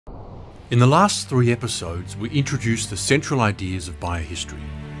In the last 3 episodes, we introduced the central ideas of biohistory.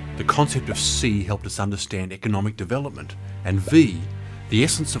 The concept of C helped us understand economic development, and V, the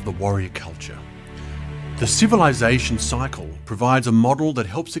essence of the warrior culture. The civilization cycle provides a model that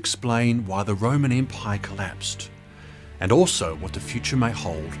helps explain why the Roman Empire collapsed, and also what the future may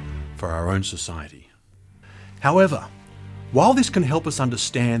hold for our own society. However, while this can help us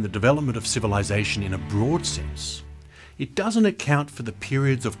understand the development of civilization in a broad sense, it doesn't account for the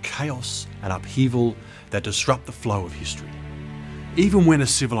periods of chaos and upheaval that disrupt the flow of history. Even when a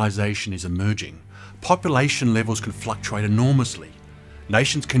civilization is emerging, population levels can fluctuate enormously.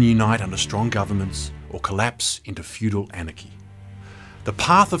 Nations can unite under strong governments or collapse into feudal anarchy. The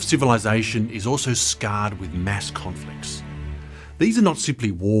path of civilization is also scarred with mass conflicts. These are not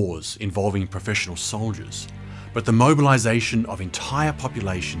simply wars involving professional soldiers, but the mobilization of entire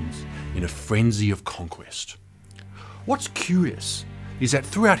populations in a frenzy of conquest. What's curious is that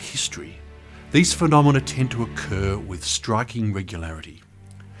throughout history, these phenomena tend to occur with striking regularity.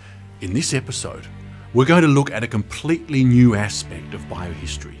 In this episode, we're going to look at a completely new aspect of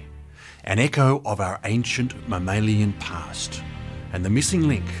biohistory, an echo of our ancient mammalian past, and the missing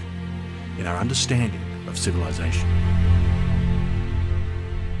link in our understanding of civilization.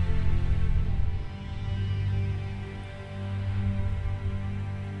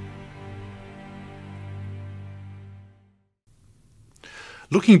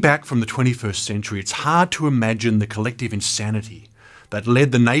 Looking back from the 21st century, it's hard to imagine the collective insanity that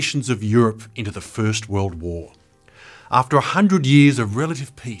led the nations of Europe into the First World War. After 100 years of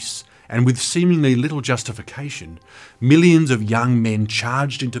relative peace, and with seemingly little justification, millions of young men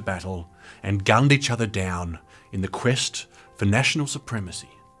charged into battle and gunned each other down in the quest for national supremacy.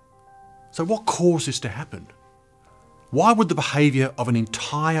 So what caused this to happen? Why would the behaviour of an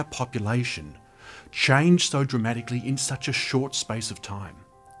entire population change so dramatically in such a short space of time?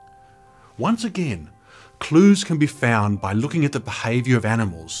 Once again, clues can be found by looking at the behaviour of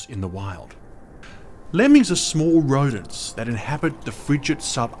animals in the wild. Lemmings are small rodents that inhabit the frigid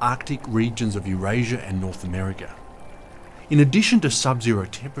subarctic regions of Eurasia and North America. In addition to sub-zero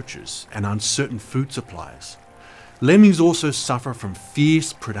temperatures and uncertain food supplies, lemmings also suffer from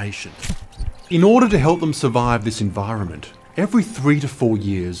fierce predation. In order to help them survive this environment, every 3 to 4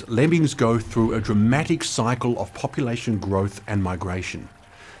 years, lemmings go through a dramatic cycle of population growth and migration.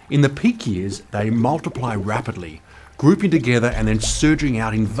 In the peak years, they multiply rapidly, grouping together and then surging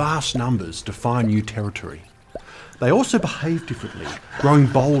out in vast numbers to find new territory. They also behave differently, growing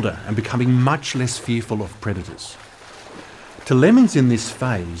bolder and becoming much less fearful of predators. To lemmings in this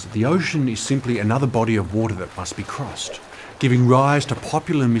phase, the ocean is simply another body of water that must be crossed, giving rise to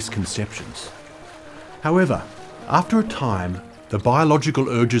popular misconceptions. However, after a time, the biological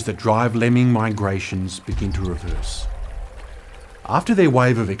urges that drive lemming migrations begin to reverse. After their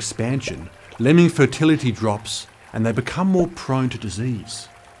wave of expansion, lemming fertility drops and they become more prone to disease.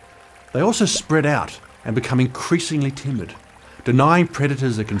 They also spread out and become increasingly timid, denying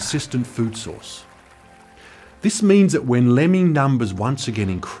predators a consistent food source. This means that when lemming numbers once again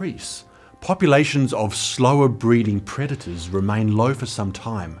increase, populations of slower breeding predators remain low for some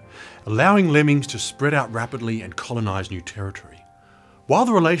time, allowing lemmings to spread out rapidly and colonise new territory. While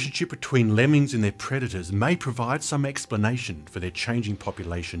the relationship between lemmings and their predators may provide some explanation for their changing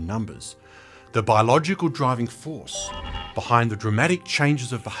population numbers, the biological driving force behind the dramatic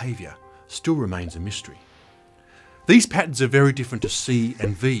changes of behaviour still remains a mystery. These patterns are very different to C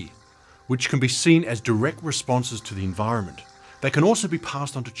and V, which can be seen as direct responses to the environment. They can also be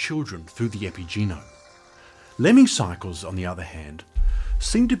passed on to children through the epigenome. Lemming cycles, on the other hand,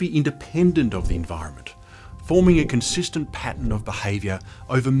 seem to be independent of the environment, forming a consistent pattern of behaviour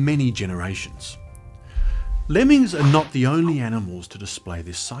over many generations. Lemmings are not the only animals to display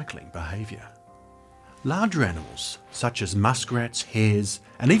this cycling behaviour. Larger animals, such as muskrats, hares,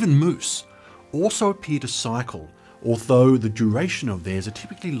 and even moose, also appear to cycle, although the duration of theirs are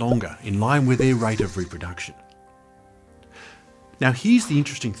typically longer, in line with their rate of reproduction. Now here's the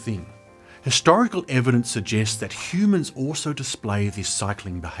interesting thing. Historical evidence suggests that humans also display this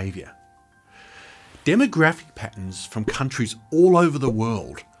cycling behaviour. Demographic patterns from countries all over the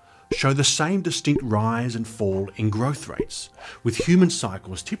world show the same distinct rise and fall in growth rates, with human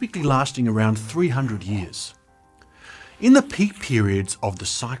cycles typically lasting around 300 years. In the peak periods of the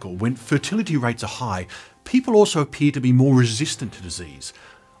cycle, when fertility rates are high, people also appear to be more resistant to disease.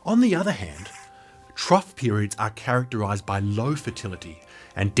 On the other hand, trough periods are characterised by low fertility,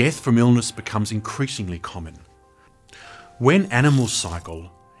 and death from illness becomes increasingly common. When animals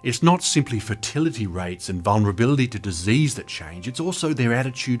cycle, it's not simply fertility rates and vulnerability to disease that change, it's also their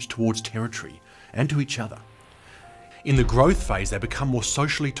attitudes towards territory and to each other. In the growth phase, they become more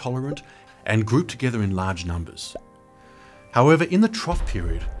socially tolerant and group together in large numbers. However, in the trough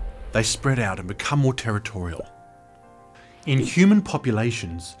period, they spread out and become more territorial. In human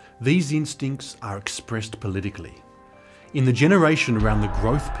populations, these instincts are expressed politically. In the generation around the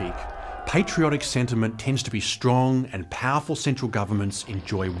growth peak, patriotic sentiment tends to be strong and powerful central governments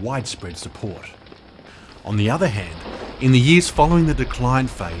enjoy widespread support. On the other hand, in the years following the decline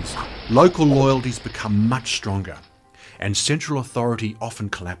phase, local loyalties become much stronger, and central authority often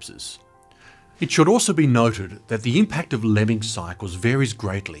collapses. It should also be noted that the impact of lemming cycles varies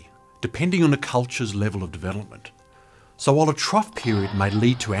greatly, depending on a culture's level of development. So while a trough period may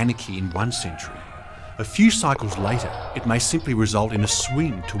lead to anarchy in one century, a few cycles later it may simply result in a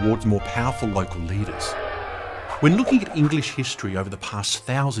swing towards more powerful local leaders. When looking at English history over the past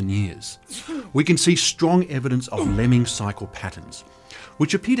 1,000 years, we can see strong evidence of lemming cycle patterns,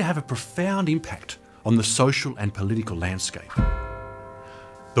 which appear to have a profound impact on the social and political landscape.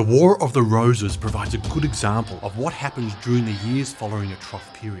 The War of the Roses provides a good example of what happens during the years following a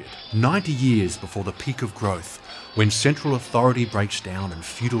trough period, 90 years before the peak of growth, when central authority breaks down and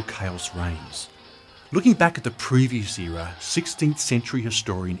feudal chaos reigns. Looking back at the previous era, 16th century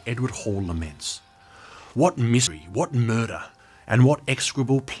historian Edward Hall laments, "What misery, what murder, and what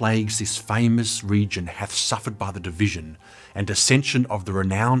execrable plagues this famous region hath suffered by the division and dissension of the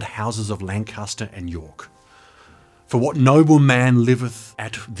renowned houses of Lancaster and York. For what noble man liveth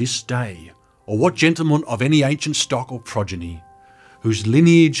at this day, or what gentleman of any ancient stock or progeny, whose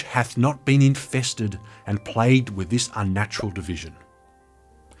lineage hath not been infested and plagued with this unnatural division?"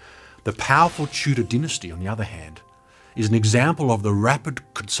 The powerful Tudor dynasty, on the other hand, is an example of the rapid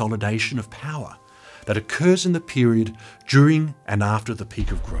consolidation of power that occurs in the period during and after the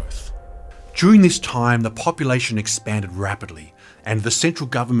peak of growth. During this time, the population expanded rapidly and the central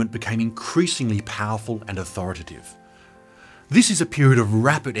government became increasingly powerful and authoritative. This is a period of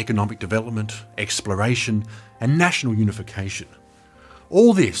rapid economic development, exploration, and national unification.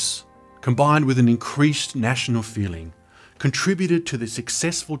 All this, combined with an increased national feeling, contributed to the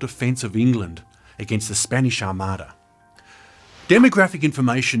successful defence of England against the Spanish Armada. Demographic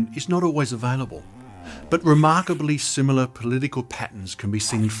information is not always available, but remarkably similar political patterns can be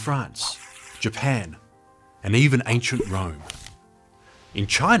seen in France, Japan, and even ancient Rome. In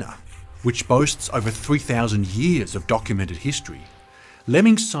China, which boasts over 3,000 years of documented history,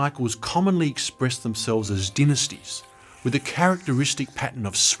 lemming cycles commonly express themselves as dynasties, with a characteristic pattern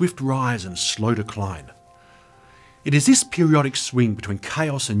of swift rise and slow decline. It is this periodic swing between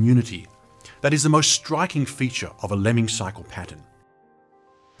chaos and unity that is the most striking feature of a lemming cycle pattern.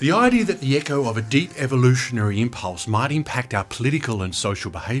 The idea that the echo of a deep evolutionary impulse might impact our political and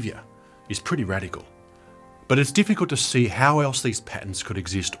social behaviour is pretty radical. But it's difficult to see how else these patterns could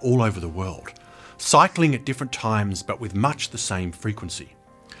exist all over the world, cycling at different times but with much the same frequency.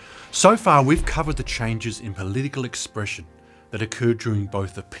 So far we've covered the changes in political expression that occurred during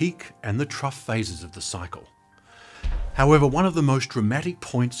both the peak and the trough phases of the cycle. However, one of the most dramatic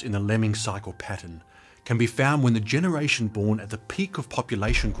points in the lemming cycle pattern can be found when the generation born at the peak of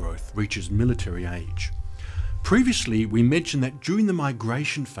population growth reaches military age. Previously, we mentioned that during the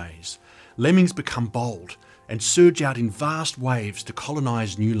migration phase, lemmings become bold and surge out in vast waves to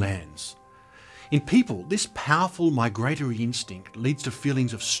colonise new lands. In people, this powerful migratory instinct leads to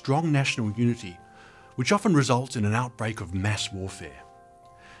feelings of strong national unity, which often results in an outbreak of mass warfare.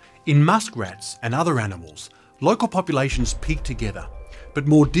 In muskrats and other animals, local populations peak together, but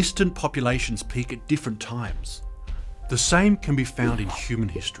more distant populations peak at different times. The same can be found in human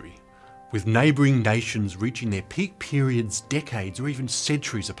history, with neighbouring nations reaching their peak periods decades or even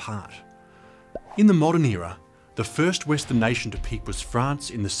centuries apart. In the modern era, the first Western nation to peak was France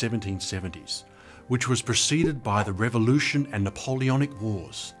in the 1770s, which was preceded by the Revolution and Napoleonic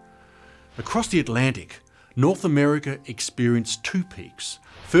Wars. Across the Atlantic, North America experienced two peaks,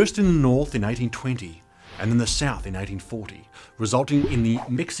 first in the north in 1820 and in the south in 1840, resulting in the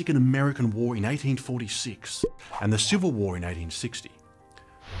Mexican-American War in 1846 and the Civil War in 1860.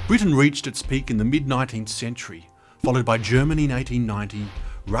 Britain reached its peak in the mid-19th century, followed by Germany in 1890,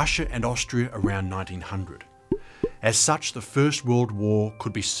 Russia and Austria around 1900. As such, the First World War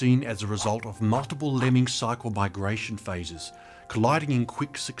could be seen as a result of multiple lemming cycle migration phases colliding in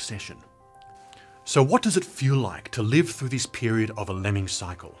quick succession. So what does it feel like to live through this period of a lemming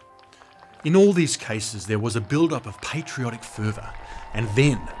cycle? In all these cases, there was a build-up of patriotic fervour, and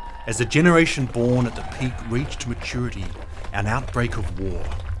then, as the generation born at the peak reached maturity, an outbreak of war,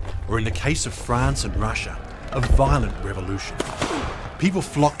 or in the case of France and Russia, a violent revolution. People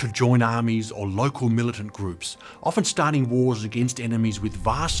flocked to join armies or local militant groups, often starting wars against enemies with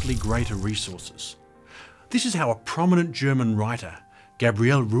vastly greater resources. This is how a prominent German writer,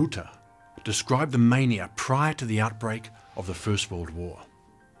 Gabriel Reuter, described the mania prior to the outbreak of the First World War.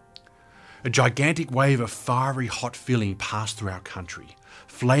 A gigantic wave of fiery hot feeling passed through our country,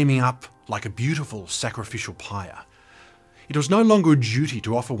 flaming up like a beautiful sacrificial pyre. It was no longer a duty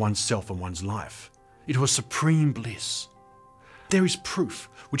to offer oneself and one's life. It was supreme bliss. There is proof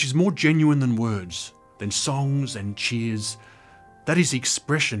which is more genuine than words, than songs and cheers. That is the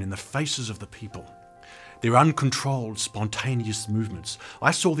expression in the faces of the people. Their uncontrolled, spontaneous movements.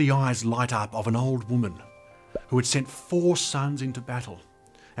 I saw the eyes light up of an old woman who had sent 4 sons into battle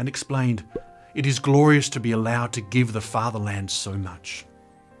and explained, "It is glorious to be allowed to give the fatherland so much."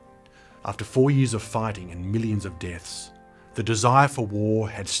 After 4 years of fighting and millions of deaths, the desire for war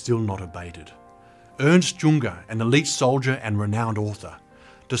had still not abated. Ernst Junger, an elite soldier and renowned author,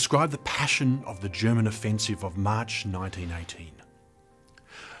 described the passion of the German offensive of March 1918.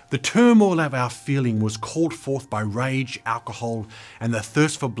 The turmoil of our feeling was called forth by rage, alcohol, and the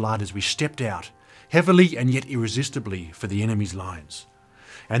thirst for blood as we stepped out, heavily and yet irresistibly, for the enemy's lines.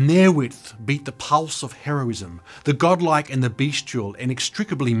 And therewith beat the pulse of heroism, the godlike and the bestial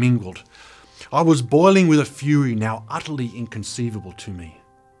inextricably mingled. I was boiling with a fury now utterly inconceivable to me.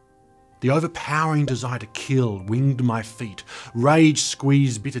 The overpowering desire to kill winged my feet, rage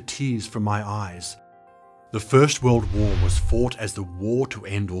squeezed bitter tears from my eyes. The First World War was fought as the war to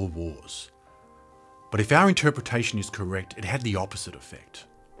end all wars. But if our interpretation is correct, it had the opposite effect.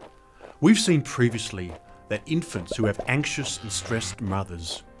 We've seen previously that infants who have anxious and stressed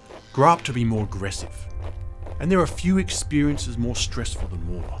mothers grow up to be more aggressive, and there are few experiences more stressful than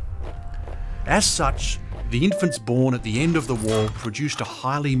war. As such, the infants born at the end of the war produced a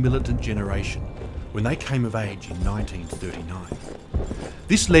highly militant generation when they came of age in 1939.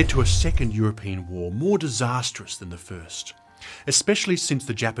 This led to a second European war more disastrous than the first, especially since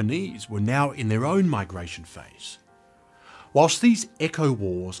the Japanese were now in their own migration phase. Whilst these echo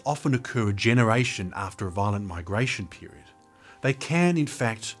wars often occur a generation after a violent migration period, they can, in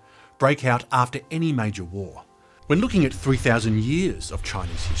fact, break out after any major war. When looking at 3,000 years of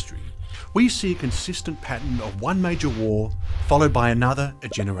Chinese history, we see a consistent pattern of one major war followed by another a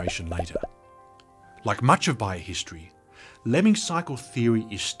generation later. Like much of biohistory, lemming cycle theory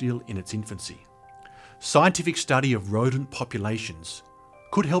is still in its infancy. Scientific study of rodent populations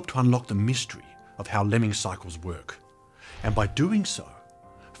could help to unlock the mystery of how lemming cycles work, and by doing so,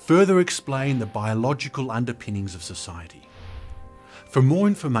 further explain the biological underpinnings of society. For more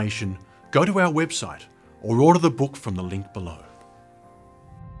information, go to our website or order the book from the link below.